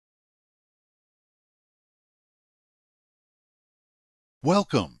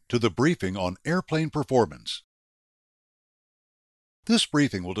Welcome to the briefing on airplane performance. This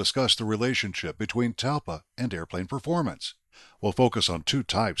briefing will discuss the relationship between TALPA and airplane performance. We'll focus on two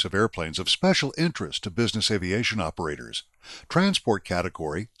types of airplanes of special interest to business aviation operators: transport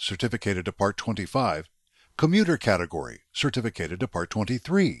category, certificated to Part 25, commuter category, certificated to Part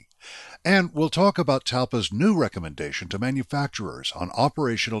 23. And we'll talk about TALPA's new recommendation to manufacturers on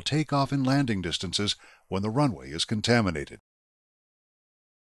operational takeoff and landing distances when the runway is contaminated.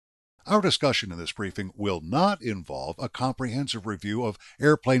 Our discussion in this briefing will not involve a comprehensive review of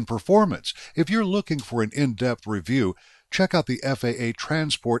airplane performance. If you're looking for an in-depth review, check out the FAA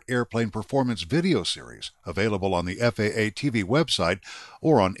Transport Airplane Performance video series, available on the FAA TV website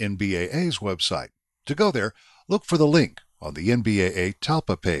or on NBAA's website. To go there, look for the link on the NBAA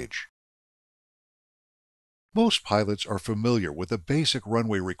TALPA page. Most pilots are familiar with the basic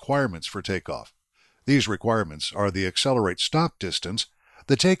runway requirements for takeoff. These requirements are the accelerate stop distance,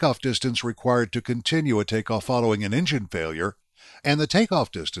 the takeoff distance required to continue a takeoff following an engine failure, and the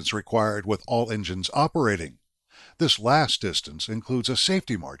takeoff distance required with all engines operating. This last distance includes a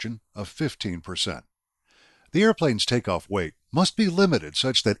safety margin of 15%. The airplane's takeoff weight must be limited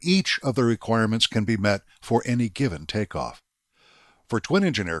such that each of the requirements can be met for any given takeoff. For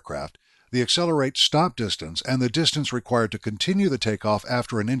twin-engine aircraft, the accelerate stop distance and the distance required to continue the takeoff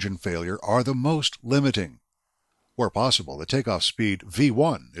after an engine failure are the most limiting. Where possible, the takeoff speed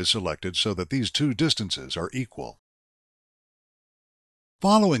V1 is selected so that these two distances are equal.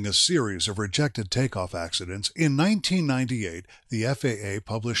 Following a series of rejected takeoff accidents, in 1998, the FAA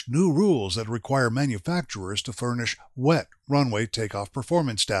published new rules that require manufacturers to furnish wet runway takeoff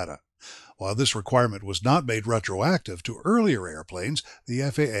performance data. While this requirement was not made retroactive to earlier airplanes, the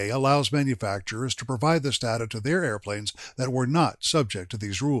FAA allows manufacturers to provide this data to their airplanes that were not subject to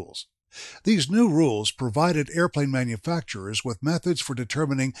these rules. These new rules provided airplane manufacturers with methods for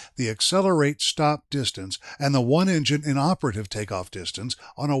determining the accelerate stop distance and the one-engine inoperative takeoff distance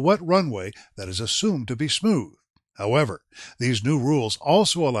on a wet runway that is assumed to be smooth. However, these new rules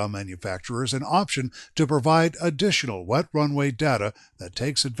also allow manufacturers an option to provide additional wet runway data that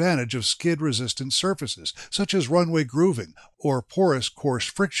takes advantage of skid-resistant surfaces, such as runway grooving or porous coarse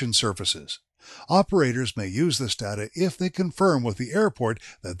friction surfaces. Operators may use this data if they confirm with the airport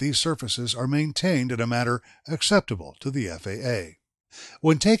that these surfaces are maintained in a manner acceptable to the FAA.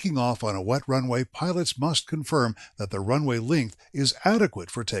 When taking off on a wet runway, pilots must confirm that the runway length is adequate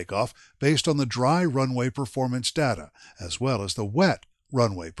for takeoff based on the dry runway performance data, as well as the wet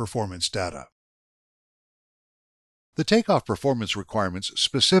runway performance data. The takeoff performance requirements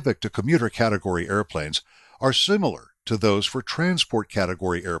specific to commuter category airplanes are similar to those for transport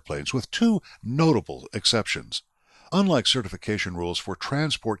category airplanes, with two notable exceptions. Unlike certification rules for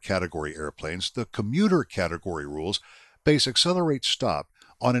transport category airplanes, the commuter category rules base accelerate stop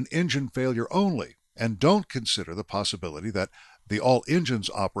on an engine failure only and don't consider the possibility that the all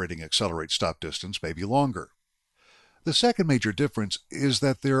engines operating accelerate stop distance may be longer. The second major difference is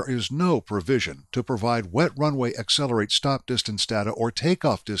that there is no provision to provide wet runway accelerate stop distance data or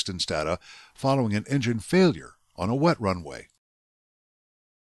takeoff distance data following an engine failure on a wet runway.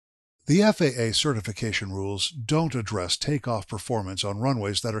 The FAA certification rules don't address takeoff performance on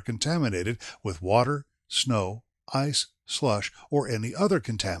runways that are contaminated with water, snow, ice, slush, or any other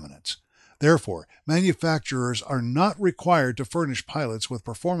contaminants. Therefore, manufacturers are not required to furnish pilots with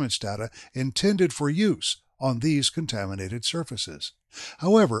performance data intended for use on these contaminated surfaces.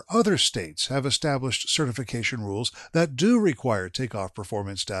 However, other states have established certification rules that do require takeoff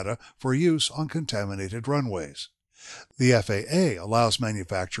performance data for use on contaminated runways. The FAA allows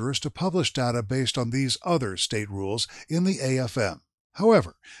manufacturers to publish data based on these other state rules in the AFM.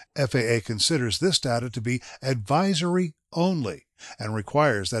 However, FAA considers this data to be advisory only and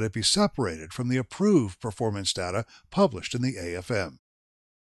requires that it be separated from the approved performance data published in the AFM.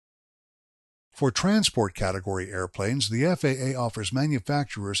 For transport category airplanes, the FAA offers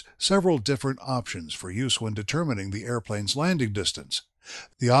manufacturers several different options for use when determining the airplane's landing distance.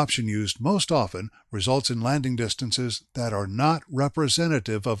 The option used most often results in landing distances that are not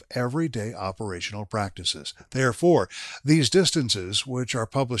representative of everyday operational practices. Therefore, these distances, which are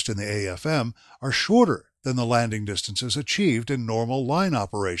published in the AFM, are shorter than the landing distances achieved in normal line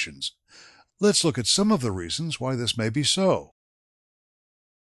operations. Let's look at some of the reasons why this may be so.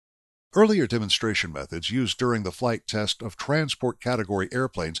 Earlier demonstration methods used during the flight test of transport category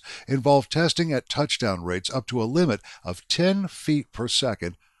airplanes involved testing at touchdown rates up to a limit of 10 feet per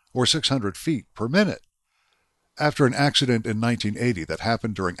second or 600 feet per minute. After an accident in 1980 that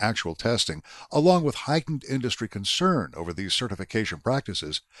happened during actual testing, along with heightened industry concern over these certification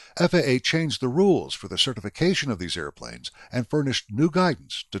practices, FAA changed the rules for the certification of these airplanes and furnished new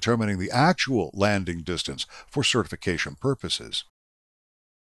guidance determining the actual landing distance for certification purposes.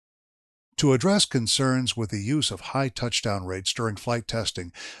 To address concerns with the use of high touchdown rates during flight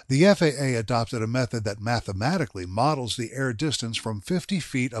testing, the FAA adopted a method that mathematically models the air distance from 50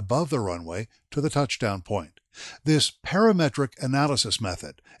 feet above the runway to the touchdown point. This parametric analysis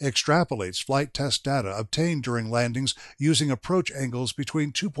method extrapolates flight test data obtained during landings using approach angles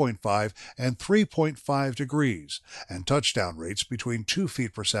between 2.5 and 3.5 degrees and touchdown rates between 2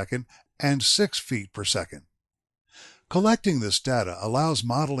 feet per second and 6 feet per second. Collecting this data allows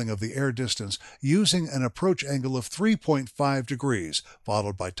modeling of the air distance using an approach angle of 3.5 degrees,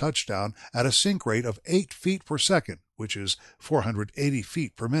 followed by touchdown at a sync rate of 8 feet per second, which is 480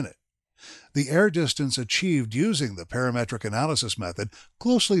 feet per minute. The air distance achieved using the parametric analysis method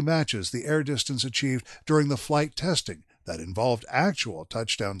closely matches the air distance achieved during the flight testing that involved actual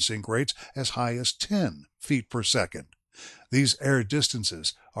touchdown sync rates as high as 10 feet per second. These air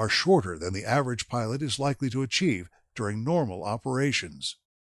distances are shorter than the average pilot is likely to achieve during normal operations.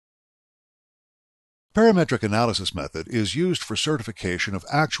 Parametric analysis method is used for certification of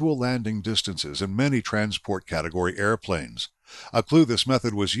actual landing distances in many transport category airplanes. A clue this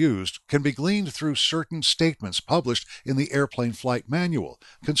method was used can be gleaned through certain statements published in the Airplane Flight Manual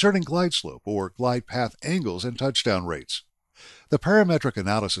concerning glide slope or glide path angles and touchdown rates. The parametric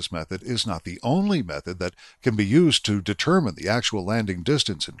analysis method is not the only method that can be used to determine the actual landing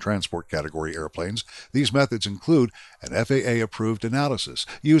distance in transport category airplanes. These methods include an FAA-approved analysis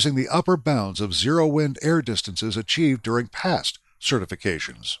using the upper bounds of zero-wind air distances achieved during past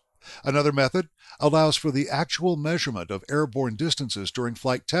certifications. Another method allows for the actual measurement of airborne distances during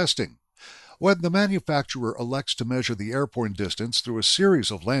flight testing. When the manufacturer elects to measure the airborne distance through a series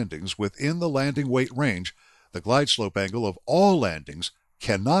of landings within the landing weight range, the glide slope angle of all landings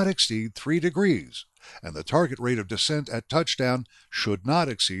cannot exceed 3 degrees, and the target rate of descent at touchdown should not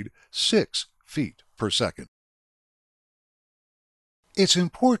exceed 6 feet per second. It's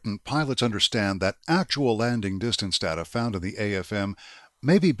important pilots understand that actual landing distance data found in the AFM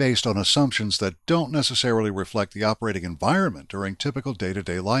may be based on assumptions that don't necessarily reflect the operating environment during typical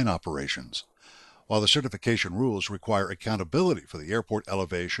day-to-day line operations. While the certification rules require accountability for the airport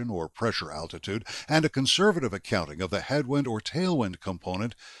elevation or pressure altitude and a conservative accounting of the headwind or tailwind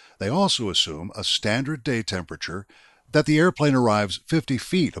component, they also assume a standard day temperature, that the airplane arrives 50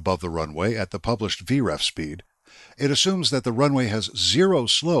 feet above the runway at the published VREF speed. It assumes that the runway has zero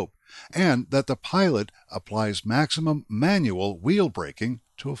slope and that the pilot applies maximum manual wheel braking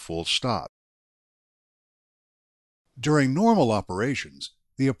to a full stop. During normal operations,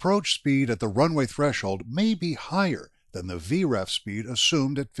 the approach speed at the runway threshold may be higher than the VREF speed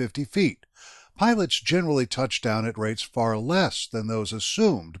assumed at 50 feet. Pilots generally touch down at rates far less than those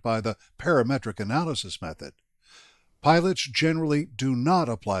assumed by the parametric analysis method. Pilots generally do not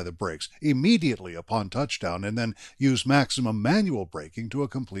apply the brakes immediately upon touchdown and then use maximum manual braking to a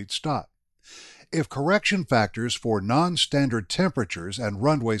complete stop. If correction factors for non-standard temperatures and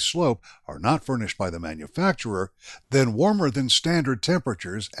runway slope are not furnished by the manufacturer, then warmer than standard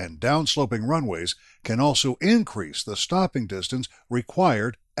temperatures and downsloping runways can also increase the stopping distance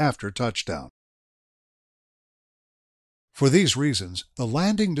required after touchdown. For these reasons, the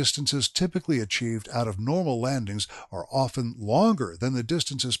landing distances typically achieved out of normal landings are often longer than the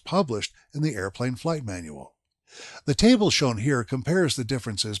distances published in the Airplane Flight Manual. The table shown here compares the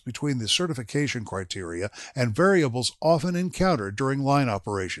differences between the certification criteria and variables often encountered during line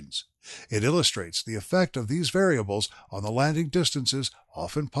operations. It illustrates the effect of these variables on the landing distances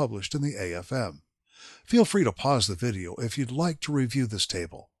often published in the AFM. Feel free to pause the video if you'd like to review this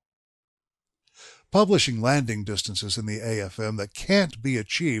table. Publishing landing distances in the AFM that can't be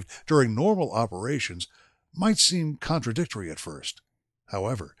achieved during normal operations might seem contradictory at first.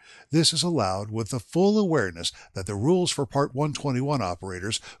 However, this is allowed with the full awareness that the rules for Part 121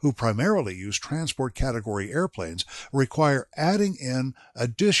 operators who primarily use transport category airplanes require adding in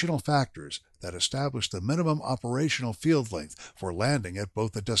additional factors that establish the minimum operational field length for landing at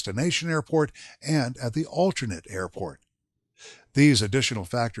both the destination airport and at the alternate airport. These additional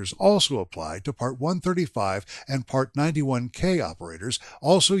factors also apply to Part 135 and Part 91K operators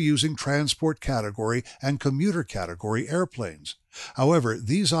also using transport category and commuter category airplanes. However,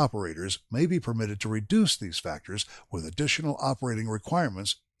 these operators may be permitted to reduce these factors with additional operating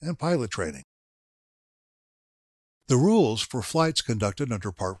requirements and pilot training. The rules for flights conducted under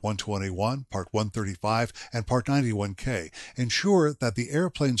Part 121, Part 135, and Part 91K ensure that the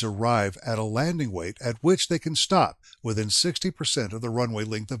airplanes arrive at a landing weight at which they can stop within 60% of the runway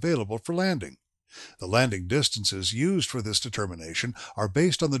length available for landing. The landing distances used for this determination are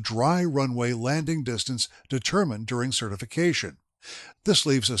based on the dry runway landing distance determined during certification. This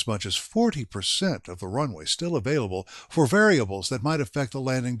leaves as much as 40% of the runway still available for variables that might affect the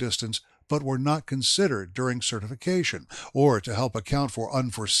landing distance but were not considered during certification, or to help account for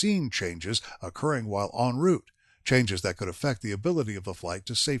unforeseen changes occurring while en route, changes that could affect the ability of the flight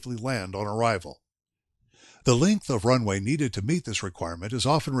to safely land on arrival. The length of runway needed to meet this requirement is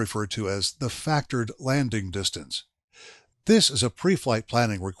often referred to as the factored landing distance. This is a pre-flight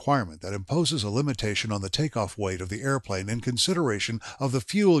planning requirement that imposes a limitation on the takeoff weight of the airplane in consideration of the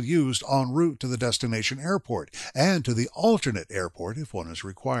fuel used en route to the destination airport and to the alternate airport if one is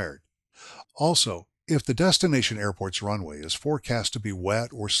required. Also, if the destination airport's runway is forecast to be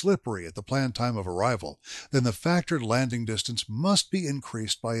wet or slippery at the planned time of arrival, then the factored landing distance must be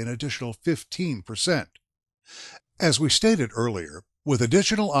increased by an additional 15%. As we stated earlier, with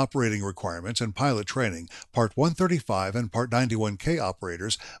additional operating requirements and pilot training, Part 135 and Part 91K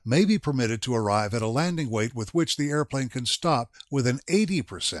operators may be permitted to arrive at a landing weight with which the airplane can stop within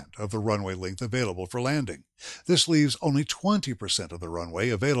 80% of the runway length available for landing. This leaves only 20% of the runway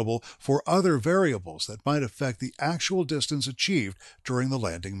available for other variables that might affect the actual distance achieved during the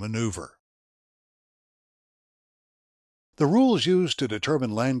landing maneuver. The rules used to determine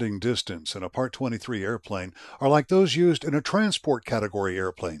landing distance in a Part 23 airplane are like those used in a transport category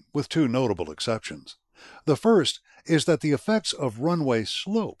airplane, with two notable exceptions. The first is that the effects of runway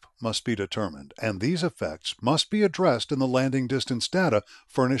slope must be determined, and these effects must be addressed in the landing distance data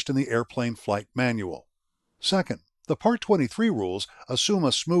furnished in the airplane flight manual. Second, the Part 23 rules assume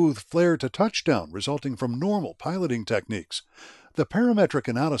a smooth flare to touchdown resulting from normal piloting techniques. The parametric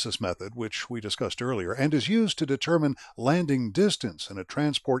analysis method, which we discussed earlier and is used to determine landing distance in a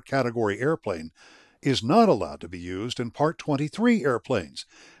transport category airplane, is not allowed to be used in Part 23 airplanes.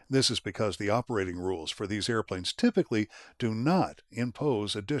 This is because the operating rules for these airplanes typically do not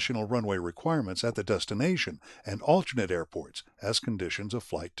impose additional runway requirements at the destination and alternate airports as conditions of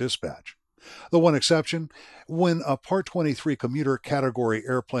flight dispatch. The one exception, when a Part 23 commuter category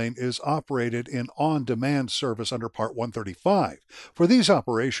airplane is operated in on-demand service under Part 135. For these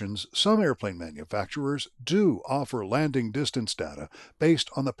operations, some airplane manufacturers do offer landing distance data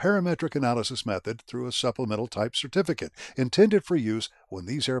based on the parametric analysis method through a supplemental type certificate intended for use when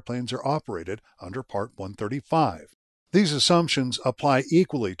these airplanes are operated under Part 135. These assumptions apply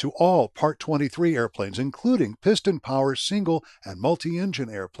equally to all Part 23 airplanes, including piston-power single and multi-engine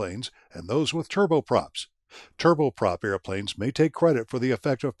airplanes and those with turboprops. Turboprop airplanes may take credit for the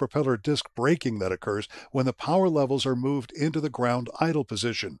effect of propeller disc braking that occurs when the power levels are moved into the ground idle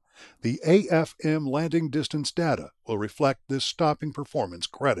position. The AFM landing distance data will reflect this stopping performance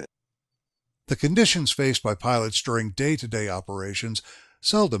credit. The conditions faced by pilots during day-to-day operations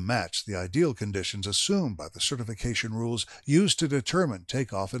seldom match the ideal conditions assumed by the certification rules used to determine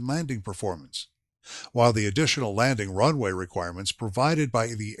takeoff and landing performance. While the additional landing runway requirements provided by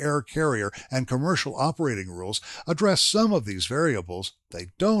the air carrier and commercial operating rules address some of these variables, they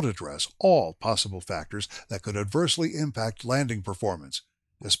don't address all possible factors that could adversely impact landing performance,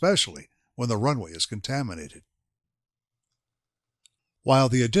 especially when the runway is contaminated. While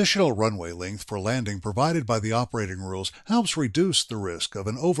the additional runway length for landing provided by the operating rules helps reduce the risk of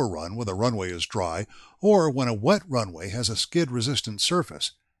an overrun when the runway is dry or when a wet runway has a skid-resistant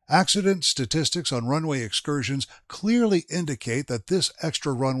surface, accident statistics on runway excursions clearly indicate that this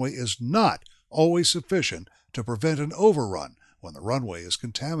extra runway is not always sufficient to prevent an overrun when the runway is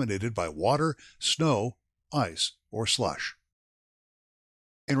contaminated by water, snow, ice, or slush.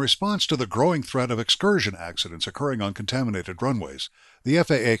 In response to the growing threat of excursion accidents occurring on contaminated runways, the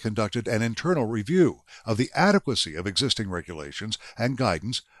FAA conducted an internal review of the adequacy of existing regulations and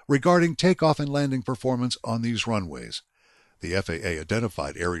guidance regarding takeoff and landing performance on these runways. The FAA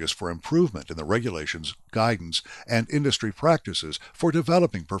identified areas for improvement in the regulations, guidance, and industry practices for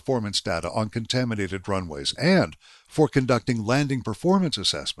developing performance data on contaminated runways and for conducting landing performance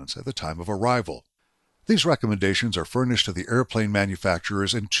assessments at the time of arrival. These recommendations are furnished to the airplane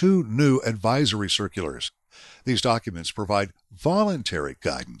manufacturers in two new advisory circulars. These documents provide voluntary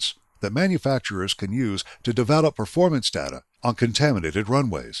guidance that manufacturers can use to develop performance data on contaminated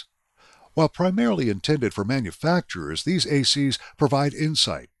runways. While primarily intended for manufacturers, these ACs provide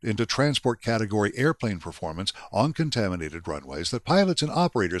insight into transport category airplane performance on contaminated runways that pilots and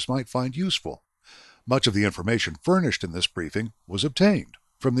operators might find useful. Much of the information furnished in this briefing was obtained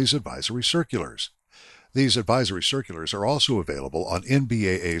from these advisory circulars. These advisory circulars are also available on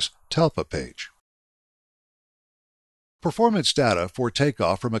NBAA's TALPA page. Performance data for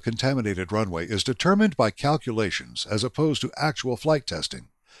takeoff from a contaminated runway is determined by calculations as opposed to actual flight testing.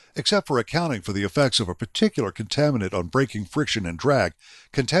 Except for accounting for the effects of a particular contaminant on braking friction and drag,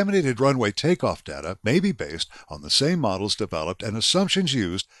 contaminated runway takeoff data may be based on the same models developed and assumptions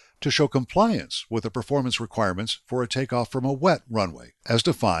used to show compliance with the performance requirements for a takeoff from a wet runway, as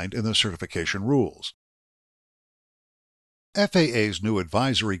defined in the certification rules. FAA's new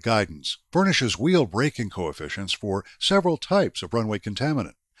advisory guidance furnishes wheel braking coefficients for several types of runway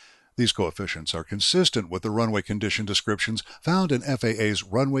contaminant. These coefficients are consistent with the runway condition descriptions found in FAA's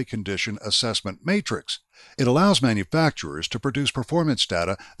Runway Condition Assessment Matrix. It allows manufacturers to produce performance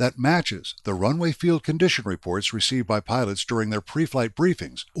data that matches the runway field condition reports received by pilots during their pre-flight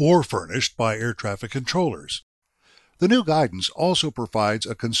briefings or furnished by air traffic controllers. The new guidance also provides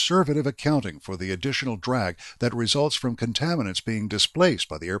a conservative accounting for the additional drag that results from contaminants being displaced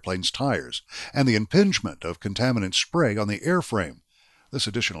by the airplane's tires and the impingement of contaminant spray on the airframe. This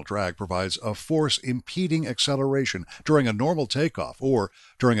additional drag provides a force impeding acceleration during a normal takeoff or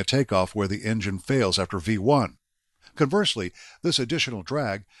during a takeoff where the engine fails after V1. Conversely, this additional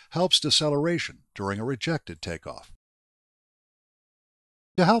drag helps deceleration during a rejected takeoff.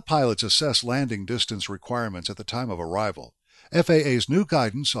 To help pilots assess landing distance requirements at the time of arrival, FAA's new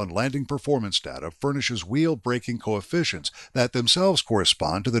guidance on landing performance data furnishes wheel braking coefficients that themselves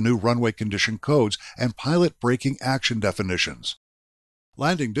correspond to the new runway condition codes and pilot braking action definitions.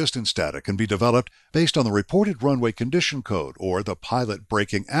 Landing distance data can be developed based on the reported runway condition code or the pilot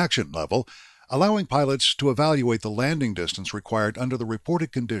braking action level, allowing pilots to evaluate the landing distance required under the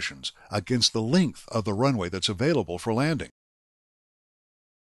reported conditions against the length of the runway that's available for landing.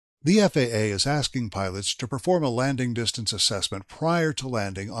 The FAA is asking pilots to perform a landing distance assessment prior to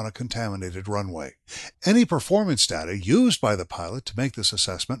landing on a contaminated runway. Any performance data used by the pilot to make this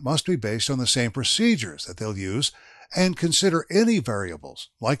assessment must be based on the same procedures that they'll use and consider any variables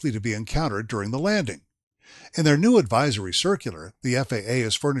likely to be encountered during the landing. In their new advisory circular, the FAA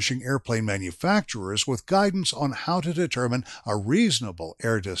is furnishing airplane manufacturers with guidance on how to determine a reasonable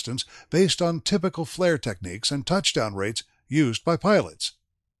air distance based on typical flare techniques and touchdown rates used by pilots.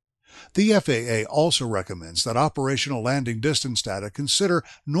 The FAA also recommends that operational landing distance data consider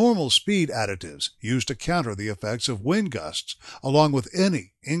normal speed additives used to counter the effects of wind gusts, along with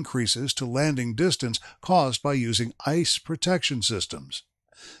any increases to landing distance caused by using ice protection systems.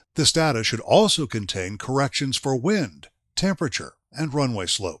 This data should also contain corrections for wind, temperature, and runway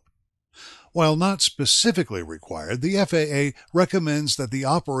slope. While not specifically required, the FAA recommends that the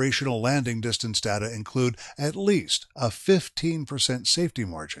operational landing distance data include at least a 15% safety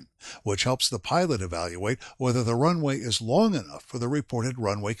margin, which helps the pilot evaluate whether the runway is long enough for the reported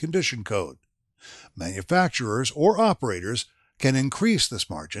runway condition code. Manufacturers or operators can increase this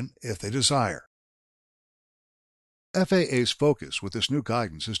margin if they desire. FAA's focus with this new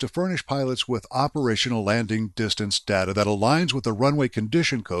guidance is to furnish pilots with operational landing distance data that aligns with the runway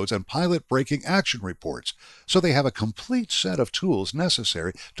condition codes and pilot braking action reports, so they have a complete set of tools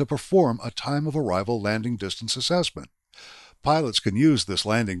necessary to perform a time-of-arrival landing distance assessment. Pilots can use this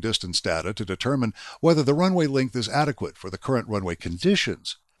landing distance data to determine whether the runway length is adequate for the current runway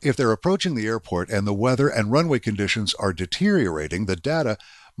conditions. If they're approaching the airport and the weather and runway conditions are deteriorating, the data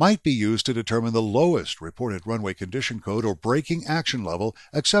might be used to determine the lowest reported runway condition code or braking action level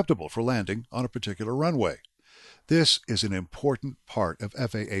acceptable for landing on a particular runway. This is an important part of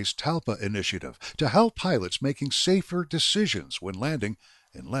FAA's TALPA initiative to help pilots making safer decisions when landing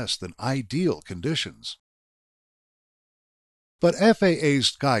in less than ideal conditions. But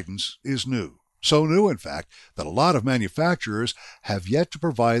FAA's guidance is new. So new, in fact, that a lot of manufacturers have yet to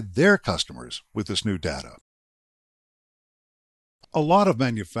provide their customers with this new data. A lot of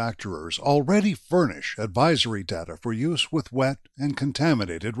manufacturers already furnish advisory data for use with wet and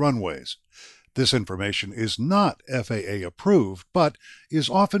contaminated runways. This information is not FAA approved, but is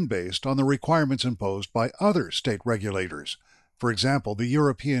often based on the requirements imposed by other state regulators, for example, the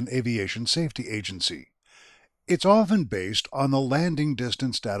European Aviation Safety Agency. It's often based on the landing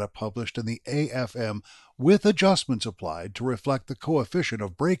distance data published in the AFM with adjustments applied to reflect the coefficient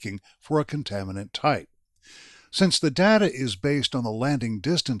of braking for a contaminant type. Since the data is based on the landing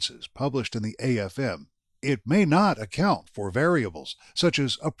distances published in the AFM, it may not account for variables such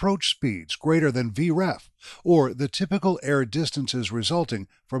as approach speeds greater than VREF or the typical air distances resulting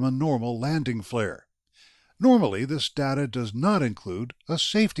from a normal landing flare. Normally, this data does not include a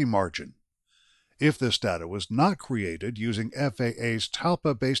safety margin. If this data was not created using FAA's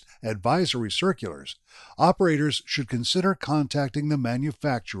TALPA-based advisory circulars, operators should consider contacting the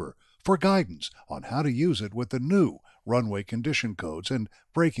manufacturer for guidance on how to use it with the new runway condition codes and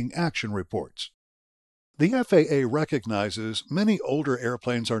braking action reports. The FAA recognizes many older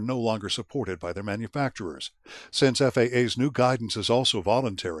airplanes are no longer supported by their manufacturers. Since FAA's new guidance is also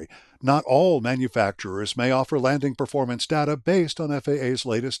voluntary, not all manufacturers may offer landing performance data based on FAA's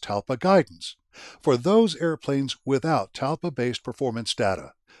latest TALPA guidance. For those airplanes without TALPA-based performance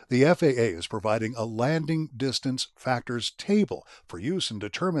data, the FAA is providing a landing distance factors table for use in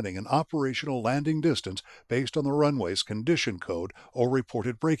determining an operational landing distance based on the runway's condition code or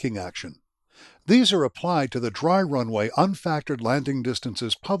reported braking action. These are applied to the dry runway unfactored landing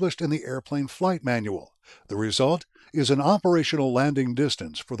distances published in the airplane flight manual. The result is an operational landing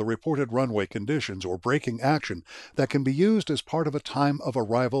distance for the reported runway conditions or braking action that can be used as part of a time of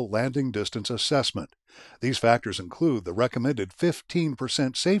arrival landing distance assessment. These factors include the recommended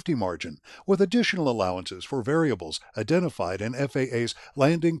 15% safety margin, with additional allowances for variables identified in FAA's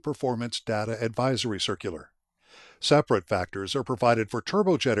Landing Performance Data Advisory Circular. Separate factors are provided for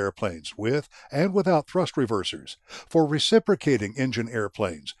turbojet airplanes with and without thrust reversers, for reciprocating engine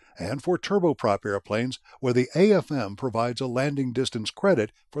airplanes, and for turboprop airplanes where the AFM provides a landing distance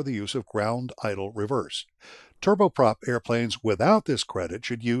credit for the use of ground idle reverse. Turboprop airplanes without this credit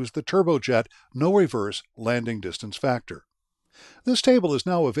should use the turbojet no reverse landing distance factor. This table is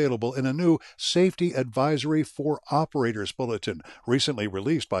now available in a new Safety Advisory for Operators Bulletin recently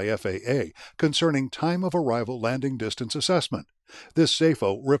released by FAA concerning time of arrival landing distance assessment. This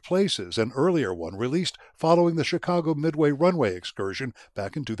SAFO replaces an earlier one released following the Chicago Midway runway excursion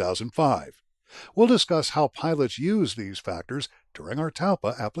back in 2005. We'll discuss how pilots use these factors during our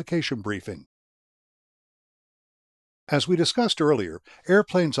TALPA application briefing. As we discussed earlier,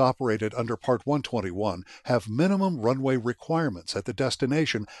 airplanes operated under Part 121 have minimum runway requirements at the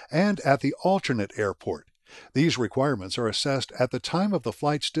destination and at the alternate airport. These requirements are assessed at the time of the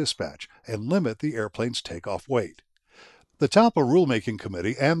flight's dispatch and limit the airplane's takeoff weight. The TALPA Rulemaking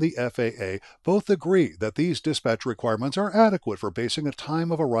Committee and the FAA both agree that these dispatch requirements are adequate for basing a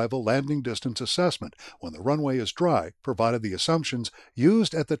time of arrival landing distance assessment when the runway is dry, provided the assumptions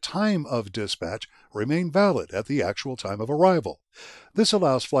used at the time of dispatch remain valid at the actual time of arrival. This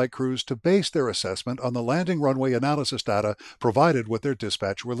allows flight crews to base their assessment on the landing runway analysis data provided with their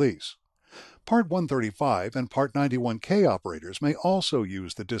dispatch release. Part 135 and Part 91K operators may also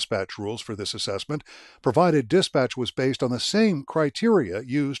use the dispatch rules for this assessment, provided dispatch was based on the same criteria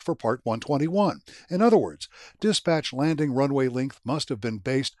used for Part 121. In other words, dispatch landing runway length must have been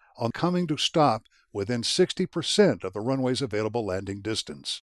based on coming to stop within 60% of the runway's available landing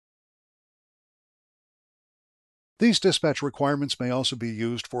distance. These dispatch requirements may also be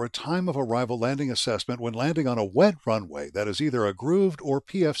used for a time of arrival landing assessment when landing on a wet runway that is either a grooved or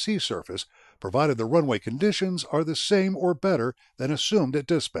PFC surface, provided the runway conditions are the same or better than assumed at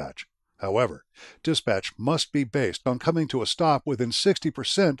dispatch. However, dispatch must be based on coming to a stop within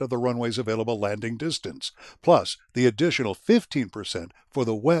 60% of the runway's available landing distance, plus the additional 15% for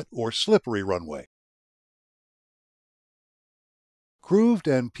the wet or slippery runway. Grooved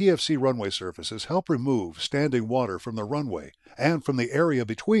and PFC runway surfaces help remove standing water from the runway and from the area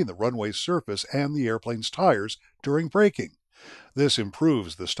between the runway's surface and the airplane's tires during braking. This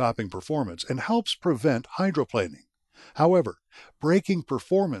improves the stopping performance and helps prevent hydroplaning. However, braking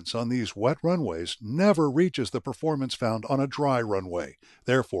performance on these wet runways never reaches the performance found on a dry runway.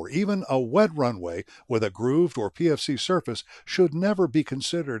 Therefore, even a wet runway with a grooved or PFC surface should never be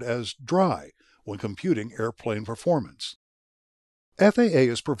considered as dry when computing airplane performance. FAA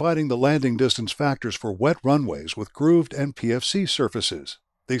is providing the landing distance factors for wet runways with grooved and PFC surfaces.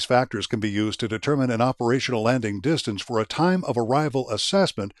 These factors can be used to determine an operational landing distance for a time of arrival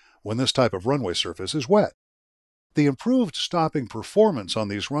assessment when this type of runway surface is wet. The improved stopping performance on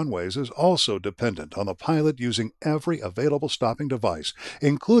these runways is also dependent on the pilot using every available stopping device,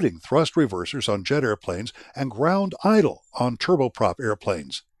 including thrust reversers on jet airplanes and ground idle on turboprop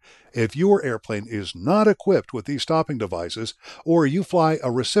airplanes. If your airplane is not equipped with these stopping devices, or you fly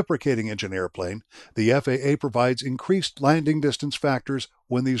a reciprocating engine airplane, the FAA provides increased landing distance factors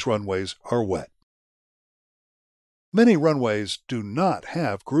when these runways are wet. Many runways do not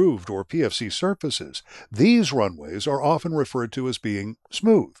have grooved or PFC surfaces. These runways are often referred to as being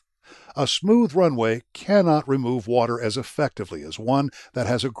smooth. A smooth runway cannot remove water as effectively as one that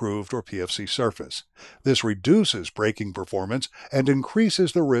has a grooved or PFC surface. This reduces braking performance and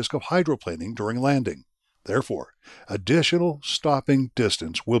increases the risk of hydroplaning during landing. Therefore, additional stopping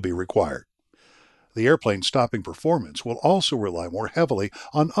distance will be required. The airplane's stopping performance will also rely more heavily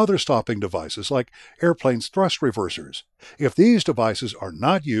on other stopping devices like airplane's thrust reversers. If these devices are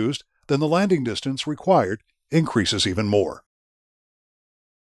not used, then the landing distance required increases even more.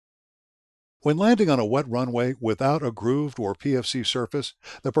 When landing on a wet runway without a grooved or PFC surface,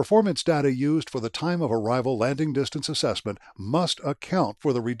 the performance data used for the time of arrival landing distance assessment must account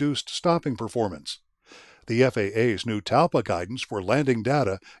for the reduced stopping performance. The FAA's new TALPA guidance for landing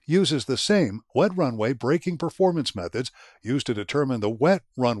data uses the same wet runway braking performance methods used to determine the wet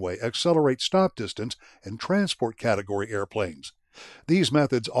runway accelerate stop distance in transport category airplanes. These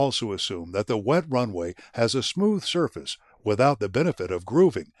methods also assume that the wet runway has a smooth surface without the benefit of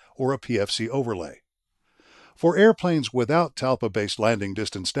grooving or a PFC overlay. For airplanes without TALPA-based landing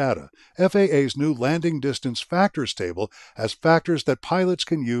distance data, FAA's new landing distance factors table has factors that pilots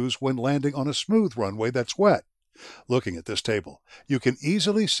can use when landing on a smooth runway that's wet. Looking at this table, you can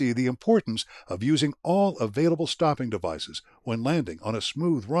easily see the importance of using all available stopping devices when landing on a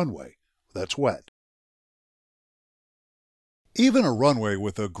smooth runway that's wet. Even a runway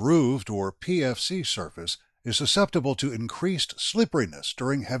with a grooved or PFC surface is susceptible to increased slipperiness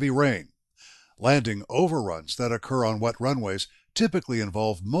during heavy rain. Landing overruns that occur on wet runways typically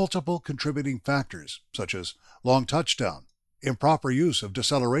involve multiple contributing factors, such as long touchdown, improper use of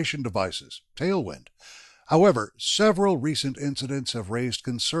deceleration devices, tailwind. However, several recent incidents have raised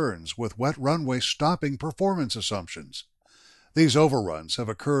concerns with wet runway stopping performance assumptions. These overruns have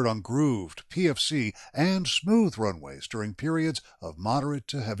occurred on grooved, PFC, and smooth runways during periods of moderate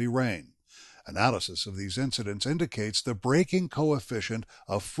to heavy rain. Analysis of these incidents indicates the braking coefficient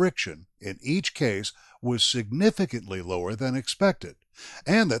of friction in each case was significantly lower than expected,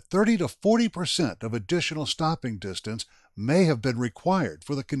 and that 30 to 40% of additional stopping distance may have been required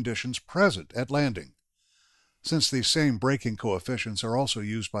for the conditions present at landing. Since these same braking coefficients are also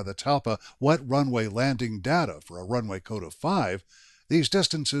used by the TALPA wet runway landing data for a runway code of 5, these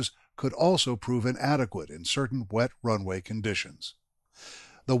distances could also prove inadequate in certain wet runway conditions.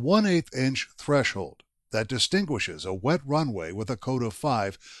 The 1/8 inch threshold that distinguishes a wet runway with a code of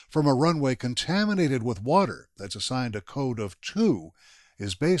 5 from a runway contaminated with water that's assigned a code of 2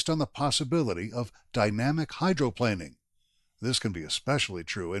 is based on the possibility of dynamic hydroplaning. This can be especially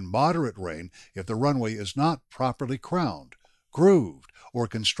true in moderate rain if the runway is not properly crowned, grooved, or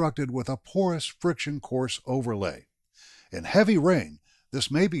constructed with a porous friction course overlay. In heavy rain,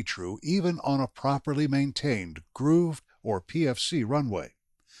 this may be true even on a properly maintained grooved or PFC runway.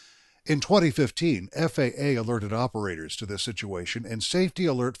 In 2015, FAA alerted operators to this situation in Safety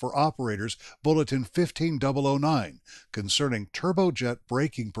Alert for Operators Bulletin 15009 concerning turbojet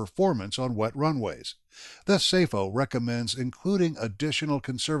braking performance on wet runways. The SAFO recommends including additional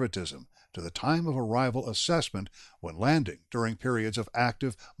conservatism to the time of arrival assessment when landing during periods of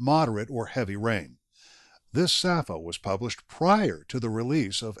active, moderate, or heavy rain. This SAFO was published prior to the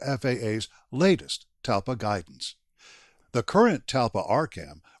release of FAA's latest TALPA guidance. The current TALPA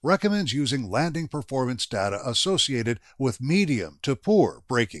RCAM recommends using landing performance data associated with medium to poor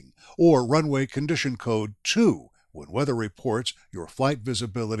braking or runway condition code 2 when weather reports, your flight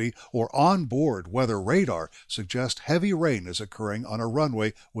visibility, or onboard weather radar suggest heavy rain is occurring on a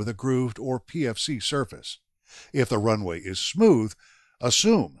runway with a grooved or PFC surface. If the runway is smooth,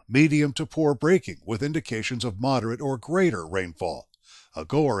 assume medium to poor braking with indications of moderate or greater rainfall. A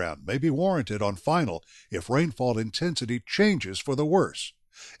go-around may be warranted on final if rainfall intensity changes for the worse.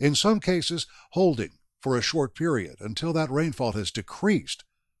 In some cases, holding for a short period until that rainfall has decreased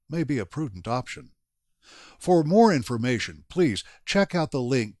may be a prudent option. For more information, please check out the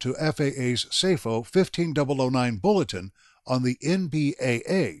link to FAA's SAFO 15009 bulletin on the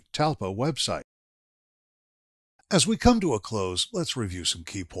NBAA TALPA website. As we come to a close, let's review some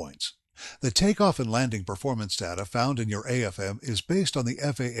key points. The takeoff and landing performance data found in your AFM is based on the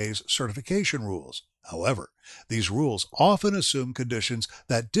FAA's certification rules. However, these rules often assume conditions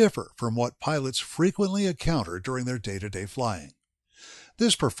that differ from what pilots frequently encounter during their day-to-day flying.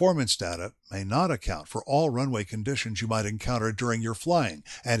 This performance data may not account for all runway conditions you might encounter during your flying,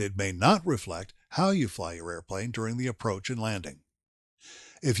 and it may not reflect how you fly your airplane during the approach and landing.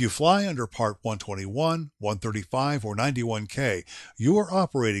 If you fly under Part 121, 135, or 91K, your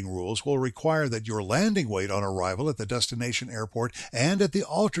operating rules will require that your landing weight on arrival at the destination airport and at the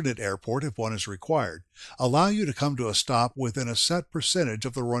alternate airport, if one is required, allow you to come to a stop within a set percentage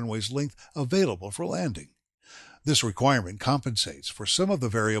of the runway's length available for landing. This requirement compensates for some of the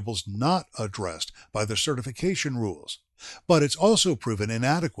variables not addressed by the certification rules, but it's also proven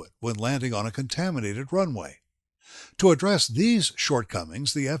inadequate when landing on a contaminated runway. To address these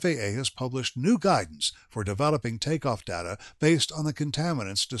shortcomings, the FAA has published new guidance for developing takeoff data based on the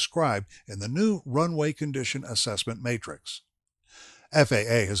contaminants described in the new Runway Condition Assessment Matrix.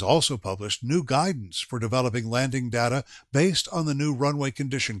 FAA has also published new guidance for developing landing data based on the new runway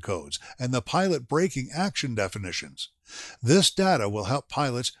condition codes and the pilot braking action definitions. This data will help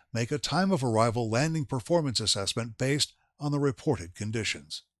pilots make a time-of-arrival landing performance assessment based on the reported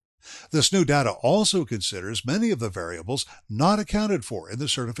conditions. This new data also considers many of the variables not accounted for in the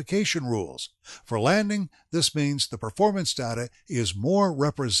certification rules. For landing, this means the performance data is more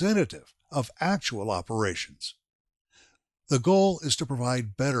representative of actual operations. The goal is to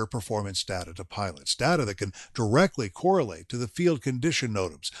provide better performance data to pilots, data that can directly correlate to the field condition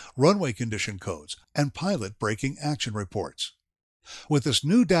notams, runway condition codes, and pilot braking action reports. With this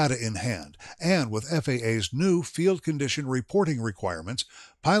new data in hand, and with FAA's new field condition reporting requirements,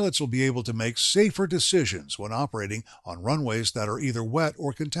 pilots will be able to make safer decisions when operating on runways that are either wet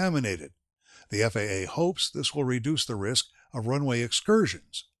or contaminated. The FAA hopes this will reduce the risk of runway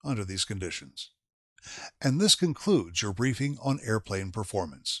excursions under these conditions. And this concludes your briefing on airplane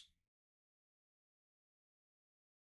performance.